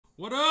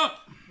What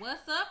up?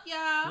 What's up,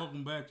 y'all?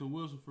 Welcome back to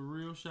Wilson for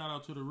Real. Shout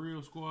out to the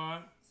Real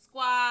Squad.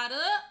 Squad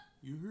up.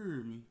 You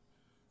heard me.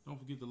 Don't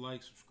forget to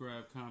like,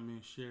 subscribe,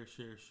 comment, share.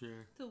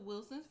 To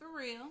Wilson's for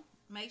Real.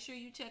 Make sure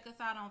you check us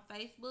out on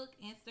Facebook,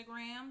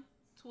 Instagram,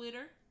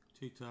 Twitter,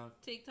 TikTok,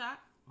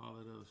 all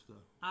that other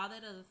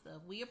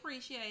stuff. We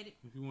appreciate it.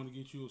 If you want to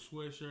get you a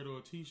sweatshirt or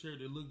a t-shirt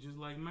that look just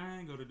like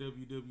mine, go to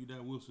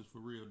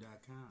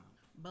www.wilsonsforreal.com.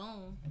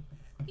 Boom.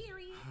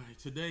 Period. All right,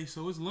 today,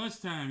 so it's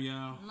lunchtime,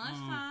 y'all.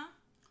 Lunchtime.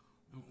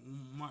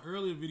 My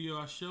earlier video,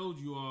 I showed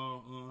you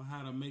all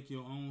how to make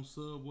your own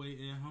Subway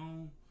at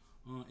home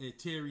at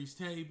Terry's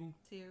table.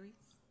 Terry's.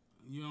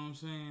 You know what I'm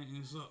saying?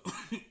 And so,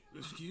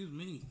 excuse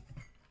me.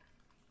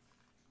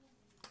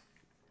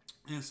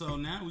 And so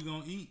now we're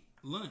going to eat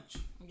lunch.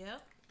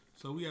 Yep.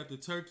 So we got the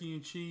turkey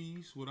and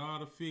cheese with all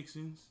the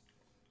fixings.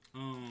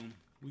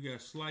 We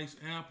got sliced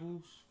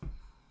apples.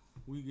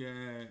 We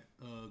got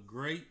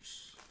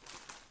grapes.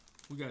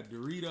 We got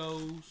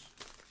Doritos.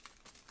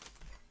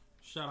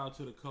 Shout out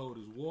to the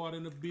Coldest water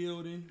in the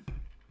building.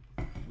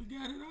 We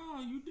got it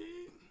all, you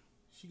dig?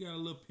 She got a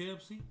little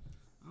Pepsi.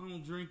 I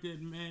don't drink that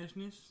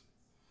mashness.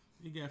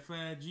 It got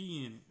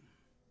 5G in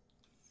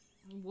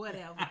it.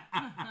 Whatever.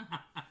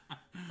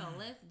 So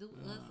let's do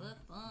us a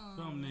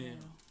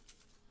thumbnail.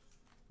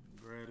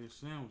 Grab this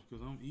sandwich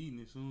because I'm eating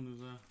as soon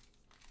as I.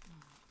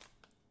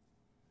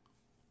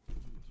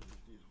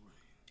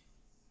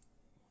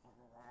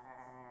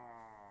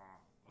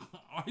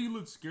 Oh, you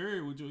look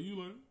scared with you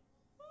like.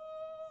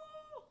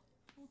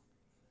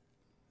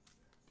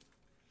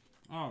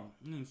 Oh,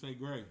 you didn't say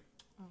Gray.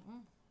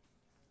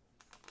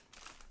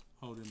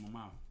 Hold it in my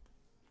mouth.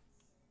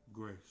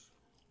 Grace.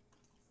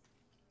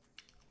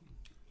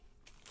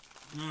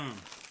 How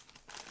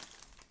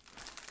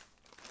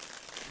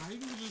you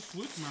gonna just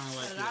switch mine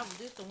like that?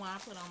 This the one I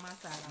put on my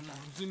side.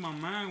 See, my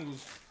mind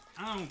was,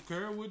 I don't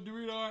care what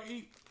Dorito I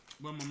eat,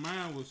 but my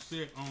mind was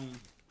set on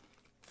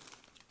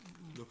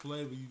the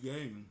flavor you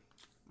gave me.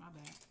 My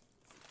bad.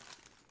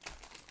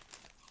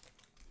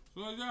 So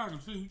as y'all can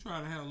see, we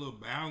try to have a little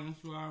balance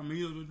for our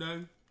meal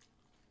today.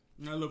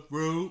 Got a little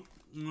fruit,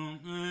 you know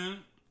what I'm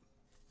saying?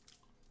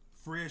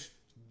 Fresh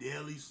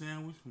deli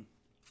sandwich from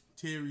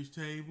Terry's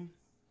table.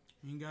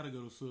 You ain't gotta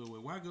go to Subway.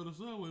 Why go to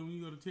Subway when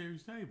you go to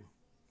Terry's table?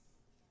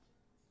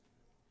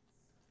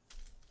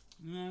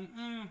 You know what I'm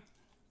saying?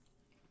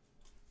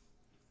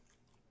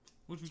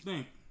 What you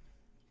think?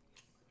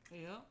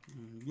 Yeah.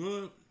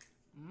 Good?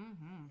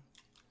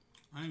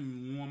 I ain't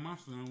even warm my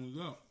sandwich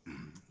up.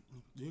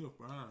 Yeah,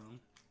 fine.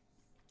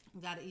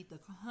 Gotta eat the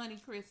Honey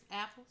Crisp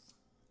apples.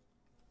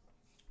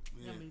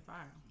 Yeah. Gonna be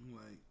fire. I'm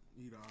like,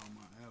 eat all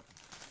my apples.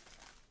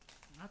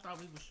 I thought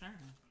we were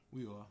sharing.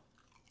 We are.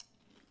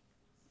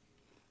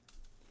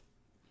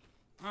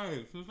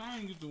 Hey, since I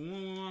ain't get the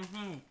one with my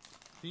sandwich,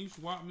 can you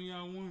swap me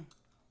out one?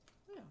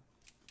 Yeah.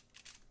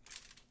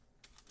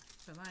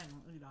 Cause I ain't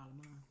gonna eat all of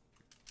mine.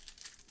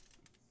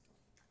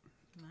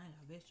 I ain't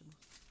got vegetables.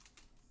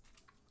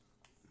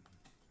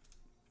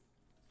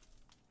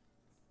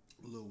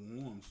 A little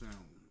warm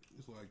sandwich.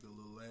 It's like the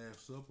little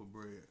Last Supper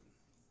bread.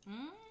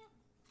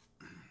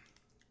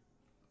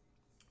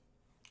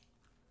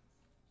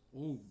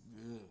 Oh,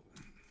 yeah.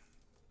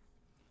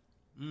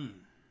 Oh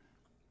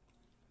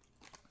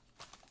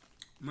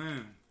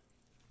man.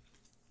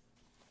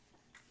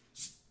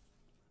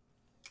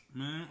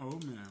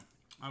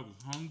 I was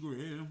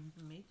hungry.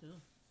 Me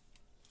too.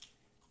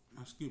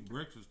 I skipped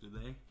breakfast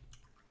today.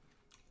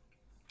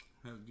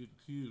 Had to get the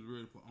kids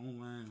ready for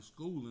online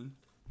schooling.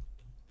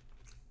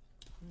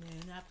 And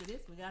then after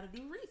this, we gotta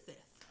do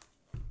recess.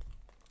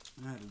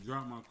 I had to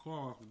drop my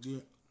car off to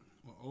get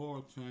an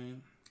oil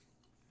change.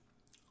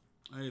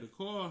 Hey, the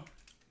car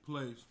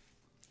place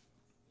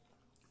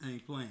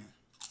ain't playing.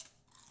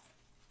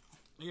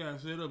 They got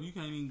it set up. You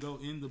can't even go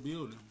in the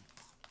building.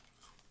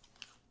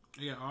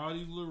 They got all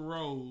these little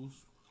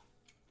rows,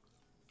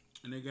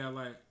 and they got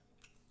like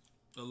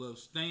a little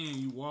stand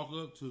you walk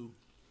up to,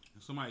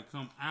 and somebody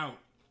come out,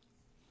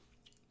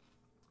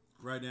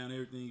 write down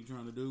everything you're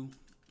trying to do,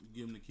 you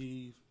give them the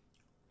keys,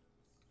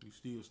 you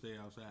still stay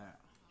outside.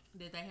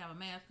 Did they have a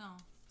mask on?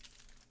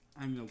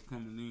 I ain't no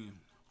coming in.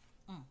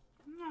 No,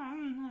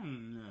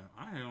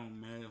 I had on a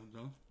mask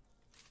though.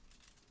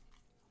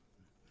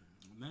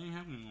 They ain't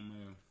having no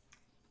mask.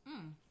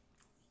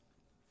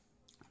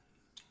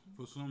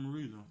 For some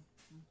reason.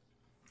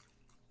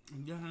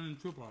 And got on the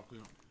trip off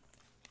there.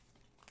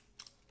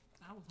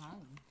 I was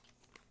hungry.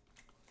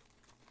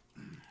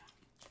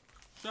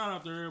 Shout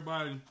out to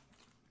everybody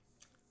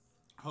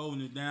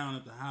holding it down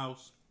at the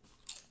house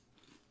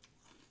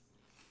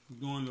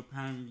during the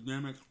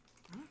pandemic.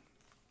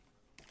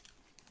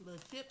 Little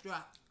tip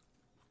drop.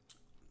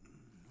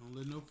 Don't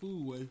let no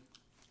food waste.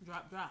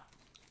 Drop.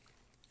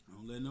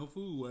 Don't let no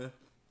food waste.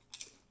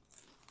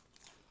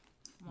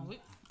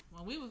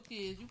 When we was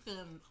kids, you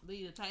couldn't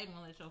leave the table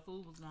unless your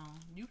food was gone.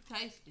 You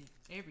tasted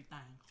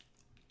everything.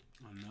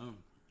 I know.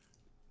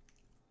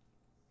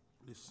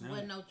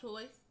 Wasn't no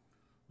choice.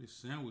 This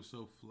sandwich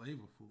so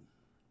flavorful.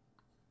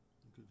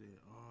 Look at that,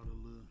 all the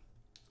little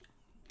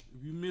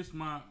If you missed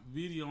my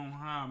video on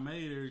how I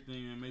made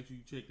everything, then make sure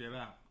you check that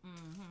out.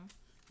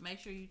 Make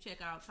sure you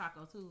check out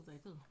Taco Tuesday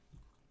too.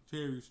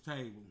 Terry's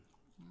Table.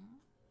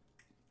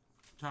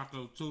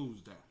 Taco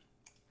Tuesday.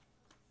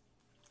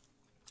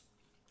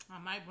 I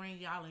might bring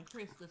y'all in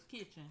Krista's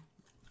kitchen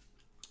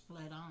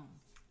later on.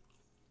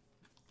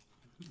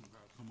 I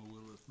gotta come up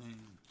with a thing.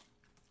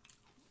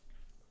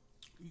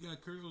 You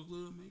got Curls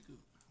Love Makeup.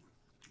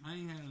 I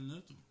ain't had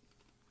nothing.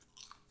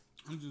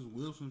 I'm just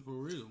Wilson for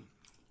real.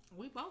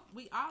 We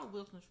all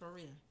Wilsons for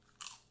real.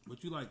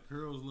 But you like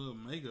Curls Love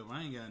Makeup.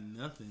 I ain't got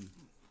nothing.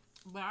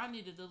 But I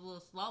needed a little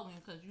slogan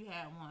because you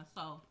had one.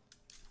 So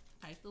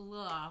take the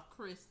love off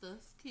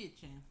Krista's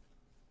kitchen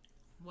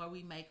where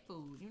we make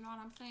food. You know what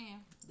I'm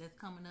saying? That's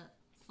coming up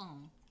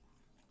soon.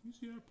 You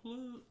see that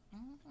plug?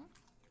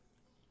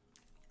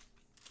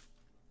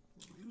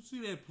 You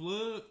see that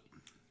plug?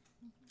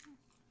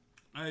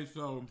 Hey,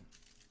 so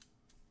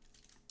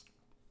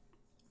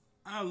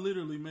I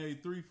literally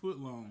made 3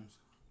 footlongs.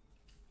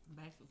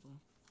 Basically.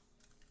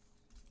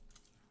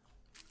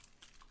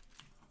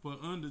 For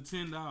under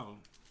 $10.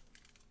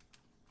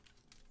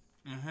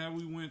 And how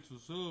we went to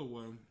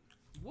Subway,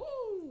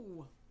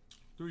 Woo!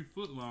 3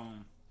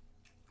 footlong,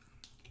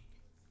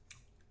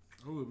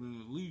 I would have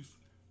been at least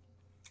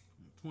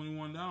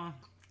 $21.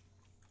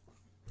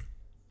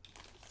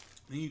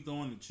 Then you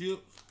throw in the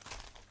chips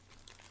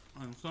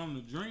and something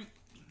to drink.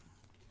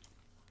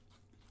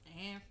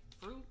 And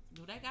fruit.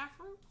 Do they got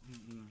fruit?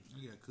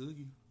 I got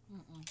cookie.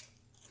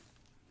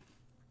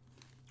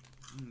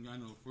 Ain't got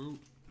no fruit.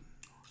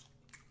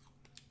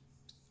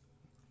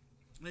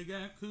 They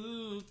got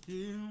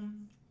cookie,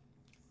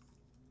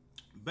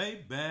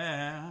 baby.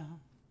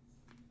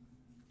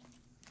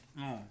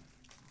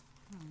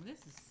 This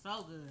is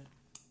so good.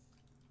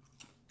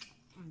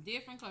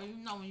 Different because you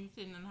know when you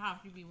sitting in the house,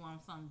 you be wanting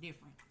something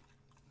different.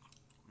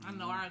 I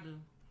know I do.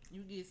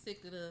 You get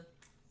sick of the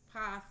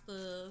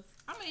pastas.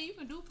 I mean, you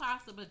can do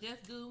pasta, but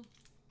just do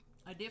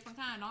a different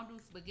kind. Don't do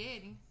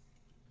spaghetti.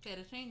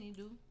 Fettuccine,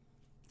 do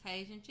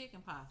Cajun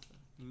chicken pasta.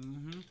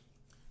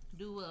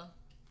 Do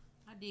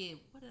I did,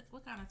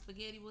 what kind of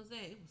spaghetti was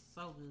that? It was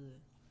so good.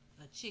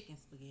 A chicken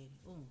spaghetti.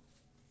 Ooh.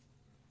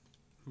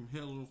 From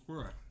Hello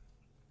Fresh.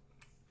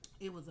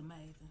 It was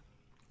amazing.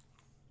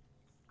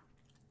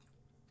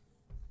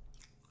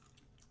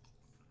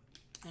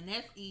 And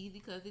that's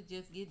easy because it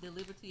just get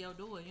delivered to your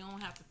door. You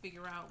don't have to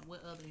figure out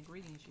what other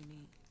ingredients you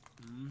need.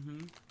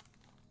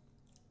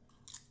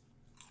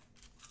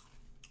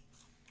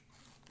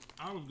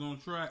 I was gonna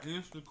try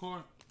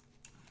Instacart,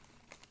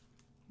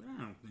 but I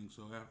don't think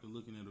so after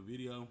looking at a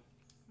video.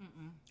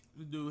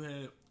 This dude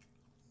had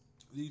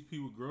these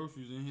people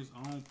groceries in his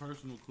own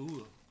personal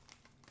cooler.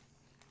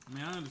 I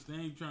mean, I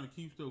understand you trying to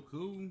keep stuff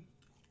cool,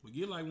 but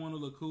get like one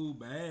of the cool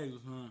bags or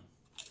something.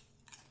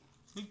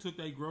 He took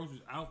their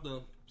groceries out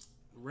the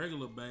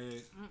regular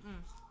bag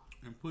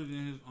and put it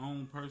in his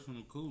own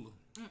personal cooler.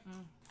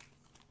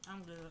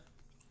 I'm good.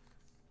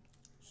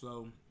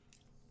 So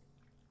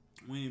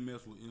we ain't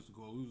mess with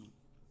Instacart.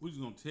 We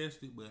just gonna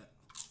test it, but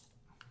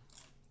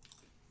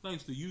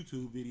thanks to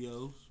YouTube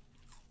videos,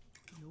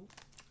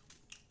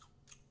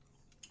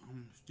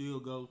 I'm still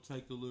go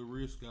take a little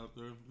risk out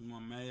there with my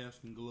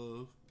mask and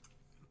gloves.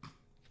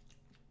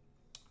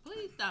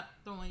 Please stop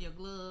throwing your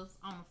gloves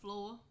on the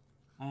floor,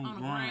 on the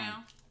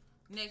ground,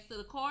 next to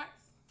the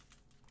carts.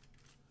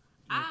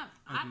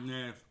 That's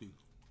nasty.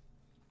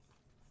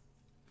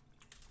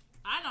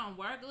 I don't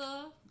wear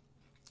gloves.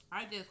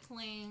 I just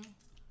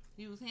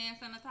use hand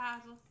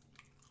sanitizer.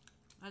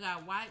 I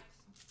got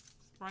wipes,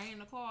 spray in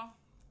the car.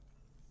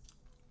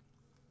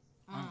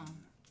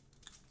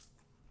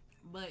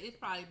 But it's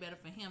probably better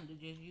for him to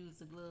just use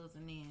the gloves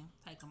and then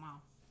take them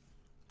off.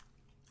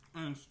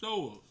 And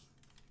stores.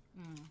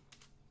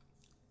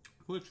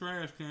 Put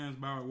trash cans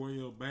by where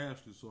your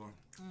baskets are.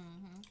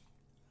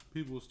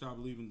 People will stop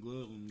leaving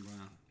gloves on the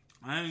ground.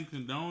 I ain't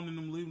condoning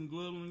them leaving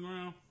gloves on the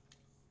ground,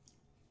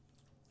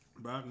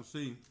 but I can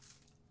see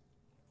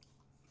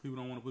people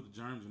don't want to put the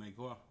germs in their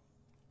car.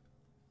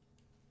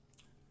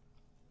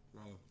 So,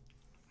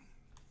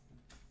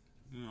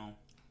 you know,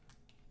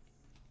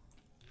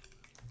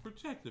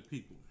 protect the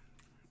people.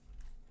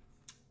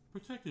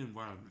 Protect the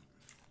environment.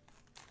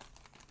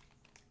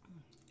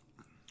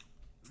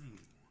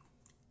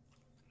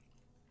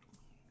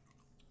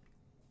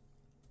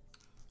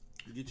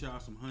 Get y'all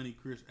some Honey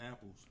Crisp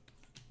apples.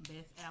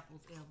 Best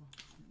apples ever.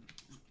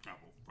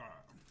 Apple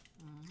fire.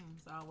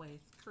 It's always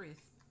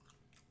crisp.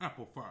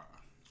 Apple fire.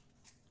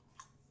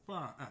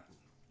 Fire apple.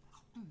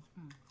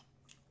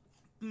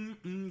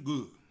 Good.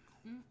 Good.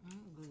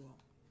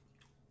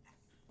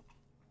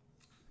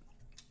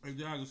 As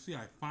y'all can see,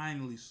 I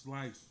finally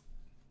sliced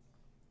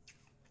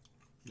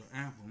the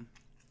apple.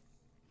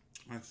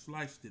 I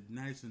sliced it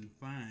nice and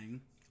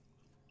fine.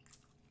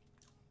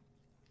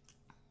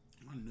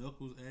 My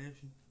knuckles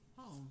ashy.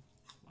 Oh,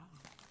 wow.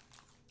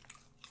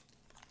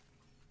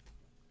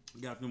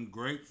 Got them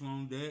grapes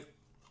on deck.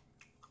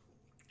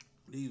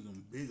 These are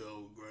big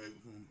old grapes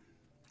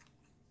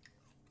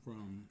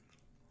from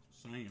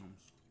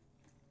Sam's.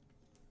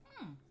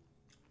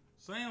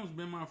 Sam's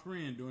been my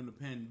friend during the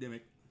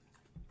pandemic.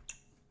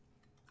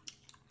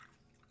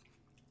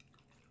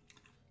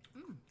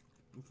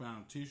 We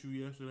found tissue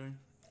yesterday.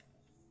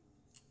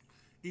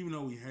 Even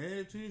though we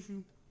had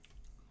tissue,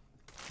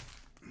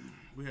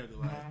 we had to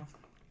like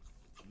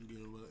get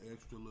a little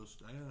extra little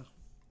staff.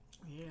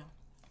 Yeah.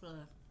 Plus,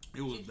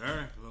 it was tissue.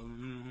 there. So,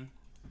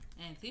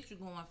 And tissue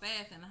going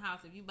fast in the house.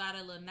 If you buy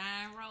that little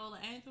 9-roll of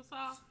angel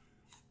sauce,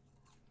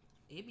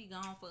 it be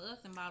gone for us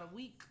in about a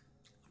week.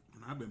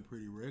 And I've been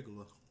pretty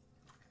regular.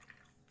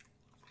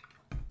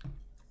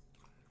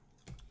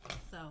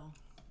 So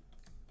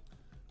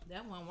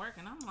that wasn't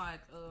working. I'm like,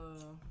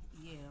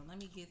 yeah, let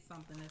me get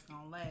something that's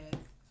gonna last.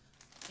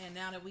 And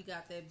now that we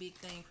got that big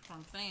thing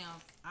from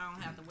Sam's, I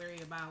don't have to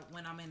worry about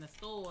when I'm in the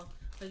store.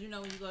 Because you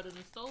know when you go to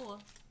the store,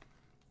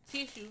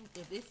 tissue,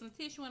 if there's some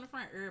tissue in the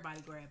front,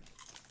 everybody grab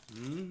it.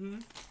 Mm-hmm.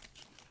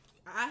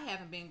 I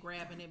haven't been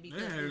grabbing it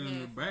because they had it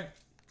in the back.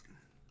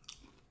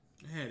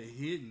 They had it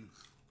hidden.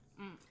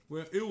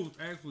 Well, it was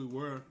actually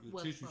where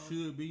the tissue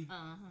should be.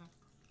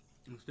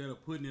 Instead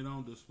of putting it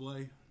on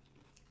display.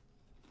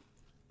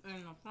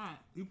 In the front.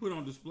 You put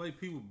on display,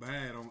 people buy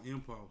it on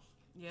impulse.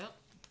 Yep.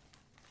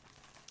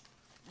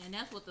 And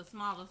that's what the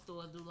smaller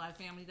stores do, like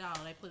Family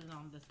Dollar. They put it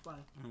on display.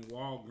 And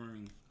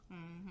Walgreens.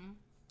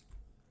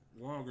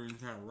 Walgreens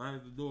have it right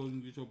at the door. You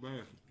can get your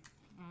basket.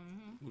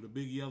 With a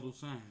big yellow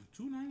sign.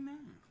 $2.99.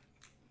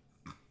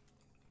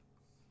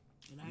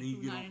 It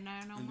ain't $2.99 no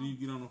more. And then you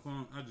get on the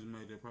phone. I just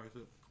made that price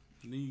up.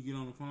 And then you get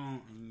on the phone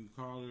and you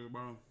call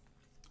everybody.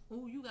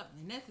 Oh, you got,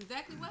 and that's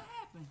exactly what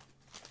happened.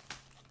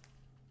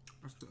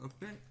 That's the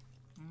effect.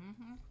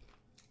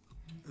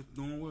 It's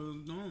doing what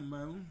it's doing,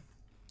 baby.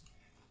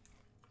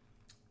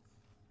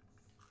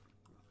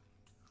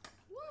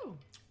 Woo!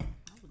 That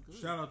was good.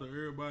 Shout out to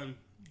everybody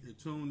that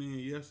tuned in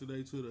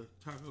yesterday to the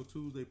Taco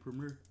Tuesday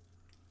premiere.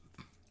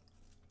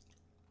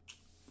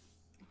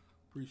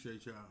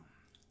 Appreciate y'all.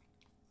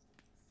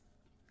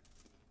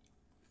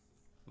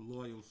 The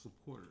loyal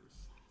supporters.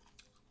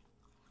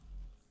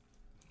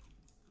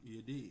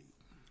 You did.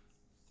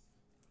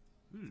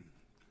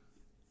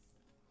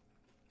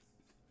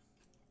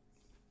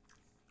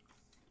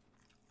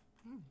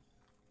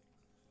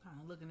 Kind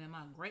of looking at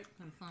my grape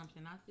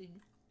consumption. I see.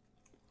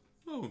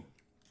 Oh.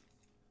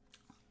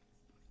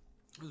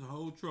 There's a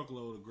whole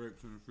truckload of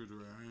grapes in the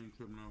refrigerator. I ain't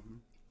tripping off me.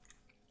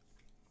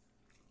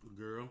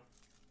 Girl.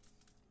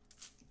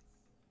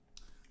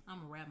 I'm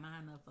going to wrap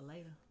mine up for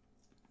later.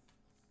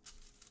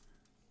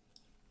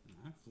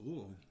 I'm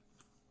full.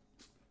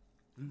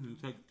 You can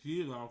take the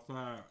kids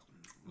outside.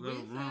 Let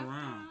them run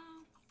around.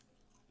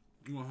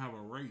 You're going to have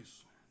a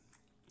race.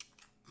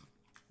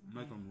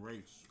 Make them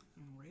race.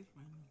 Race,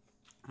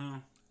 man. Huh?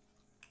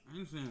 I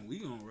ain't saying we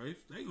gonna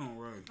race. They gonna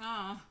race.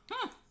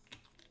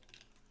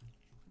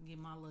 Get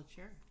my little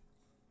chair.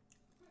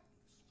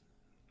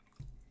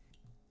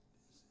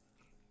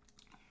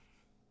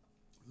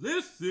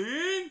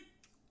 Listen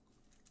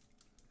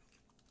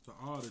to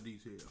all the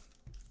detail.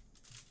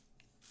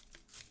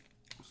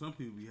 Some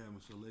people be having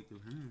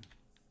selective hearing.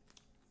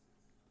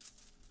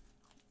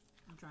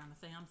 I'm trying to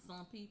say I'm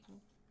some people.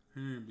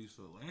 Hearing be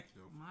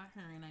selective. My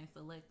hearing ain't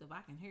selective.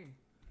 I can hear.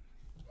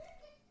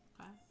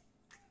 Okay.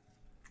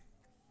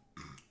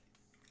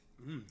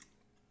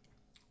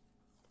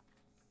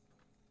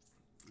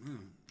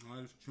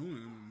 All this chewing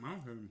in my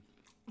mouth hurting.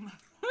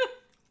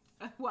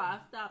 That's why I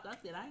stopped. I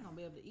said I ain't gonna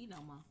be able to eat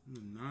no more.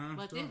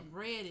 But this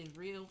bread is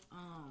real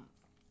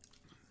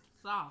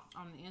soft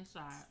on the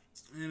inside.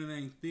 And it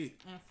ain't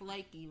thick. And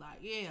flaky, like,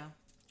 yeah.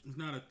 It's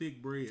not a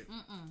thick bread.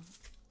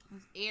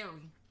 It's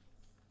airy.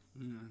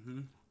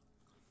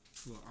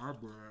 Well, our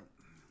bread.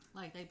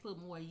 Like they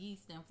put more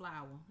yeast than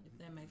flour, if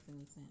that makes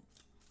any sense.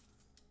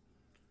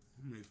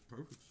 It makes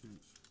perfect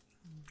sense.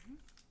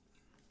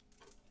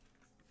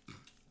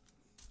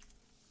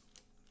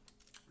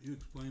 You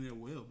explain that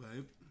well,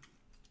 babe.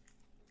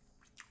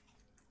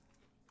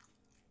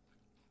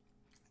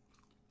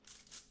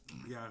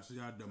 Y'all see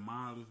how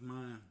demolished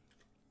mine.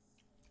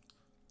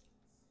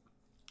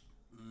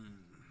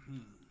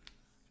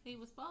 He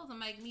was supposed to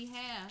make me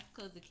half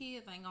because the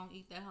kids ain't gonna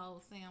eat that whole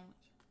sandwich.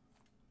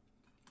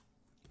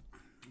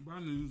 But I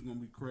knew you was gonna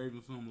be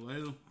craving something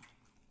later.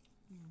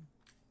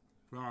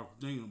 So I was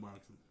thinking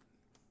about you.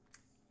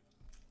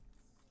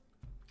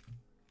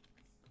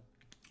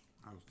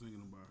 I was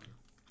thinking about her.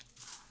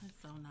 That's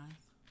so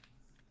nice.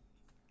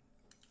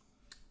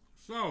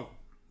 So,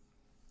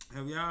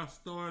 have y'all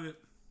started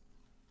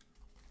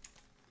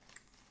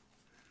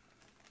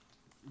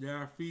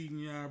y'all feeding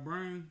y'all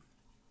brain?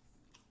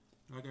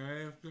 Like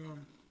I asked y'all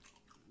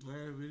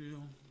last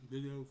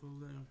video for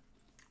that.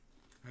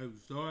 Have you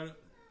started?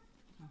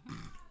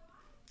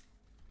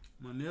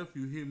 My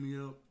nephew hit me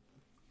up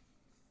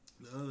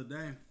the other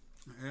day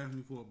and asked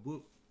me for a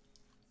book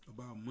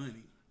about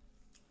money.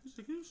 He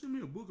said, "Can you send me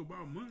a book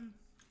about money?"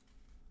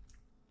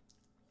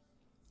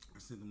 I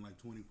sent him like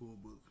 24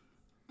 books.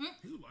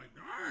 He was like,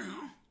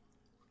 "Damn,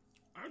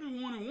 I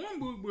just wanted one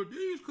book, but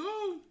these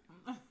cool."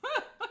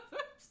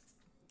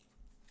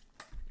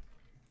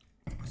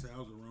 I say I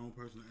was the wrong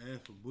person to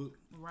ask for book.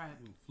 Right.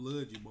 It'll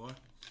flood you, boy.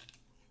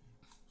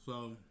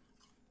 So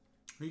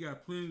he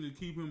got plenty to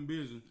keep him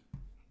busy.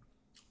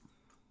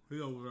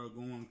 He over there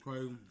going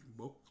crazy,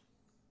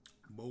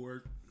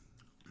 bored.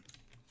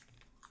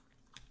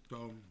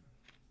 So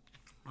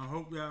I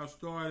hope y'all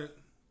started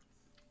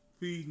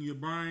feeding your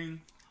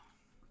brain,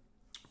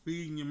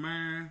 feeding your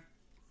mind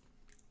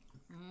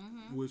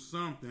with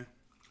something.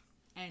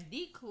 And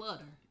declutter.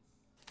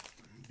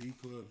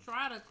 Declutter.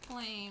 Try to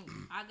clean.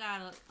 I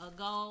got a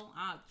goal.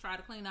 I'll try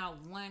to clean out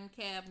one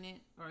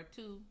cabinet or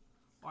two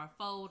or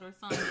fold or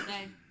something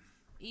today.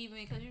 Even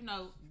because you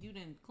know you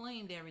didn't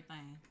clean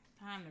everything.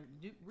 Time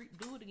to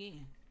do it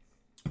again.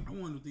 I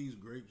wonder if these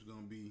grapes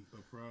gonna be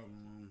a problem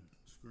on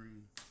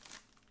screen.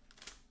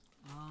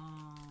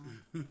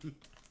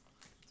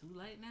 Too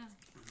late now.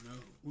 No,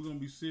 we're gonna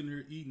be sitting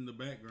here eating the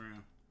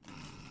background.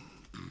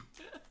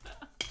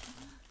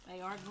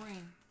 They are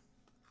green.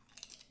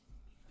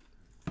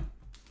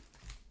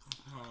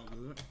 All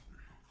good.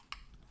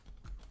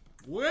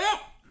 Well,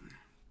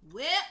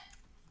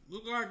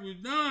 look like we're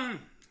done.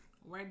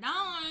 We're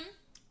done.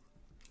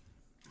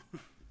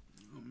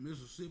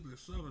 Mississippi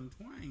Southern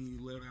twang you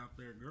let out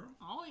there, girl.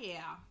 Oh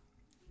yeah.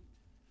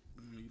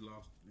 You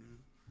lost it.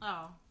 Yeah.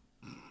 Oh,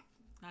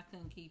 I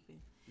couldn't keep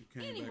it.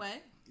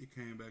 Anyway, it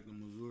came back to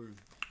Missouri.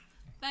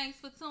 Thanks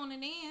for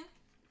tuning in.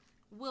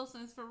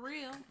 Wilson's For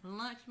Real,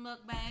 lunch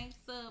mukbang,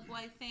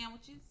 Subway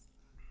sandwiches.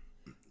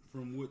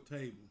 From what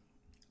table?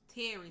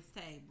 Terry's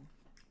table.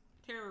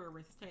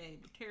 Terrorist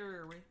table.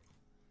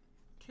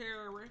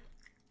 Terry.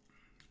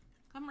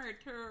 Come here,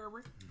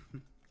 Terry.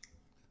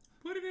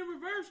 Put it in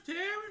reverse,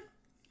 Terry.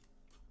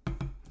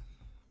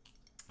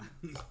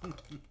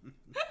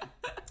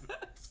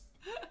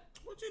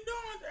 What you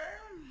doing,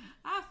 Terry?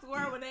 I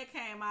swear when that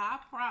came out, I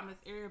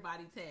promised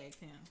everybody tagged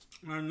him.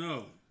 I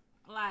know.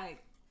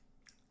 Like,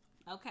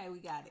 okay, we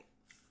got it.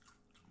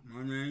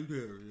 My name's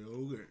Terry.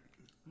 Okay.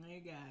 We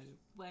got it.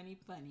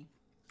 Funny.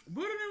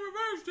 Put it in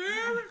reverse,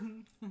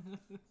 Terry.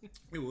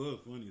 It was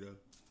funny though.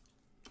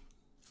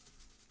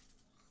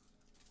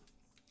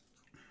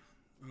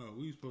 Oh,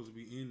 we supposed to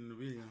be ending the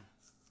video.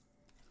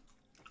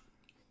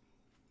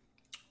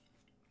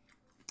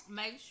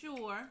 Make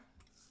sure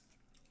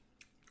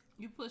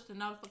you push the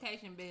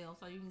notification bell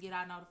so you can get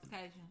our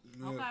notifications.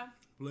 Yeah, okay?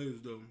 Please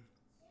do.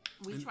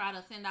 We try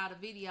to send out a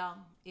video,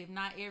 if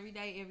not every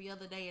day, every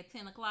other day at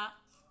 10 o'clock.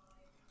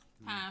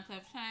 Times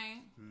have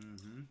changed.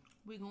 Mm-hmm.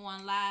 We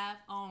going live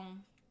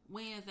on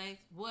Wednesdays.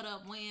 What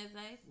up,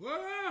 Wednesdays?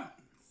 What up?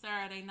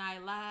 Saturday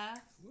Night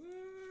Live.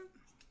 What?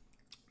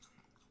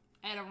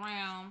 At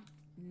around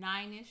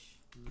 9-ish.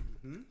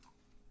 Mm-hmm.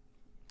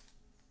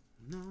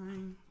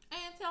 9.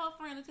 And tell a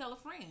friend to tell a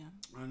friend.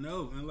 I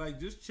know. And like,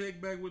 just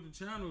check back with the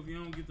channel if you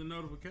don't get the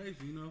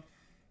notification, you know.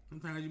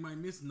 Sometimes you might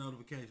miss the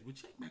notification. But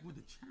check back with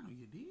the channel,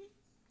 you did.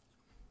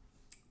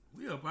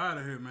 We up out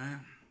of here,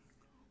 man.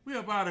 We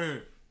up out of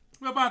here.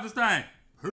 We up out this thing.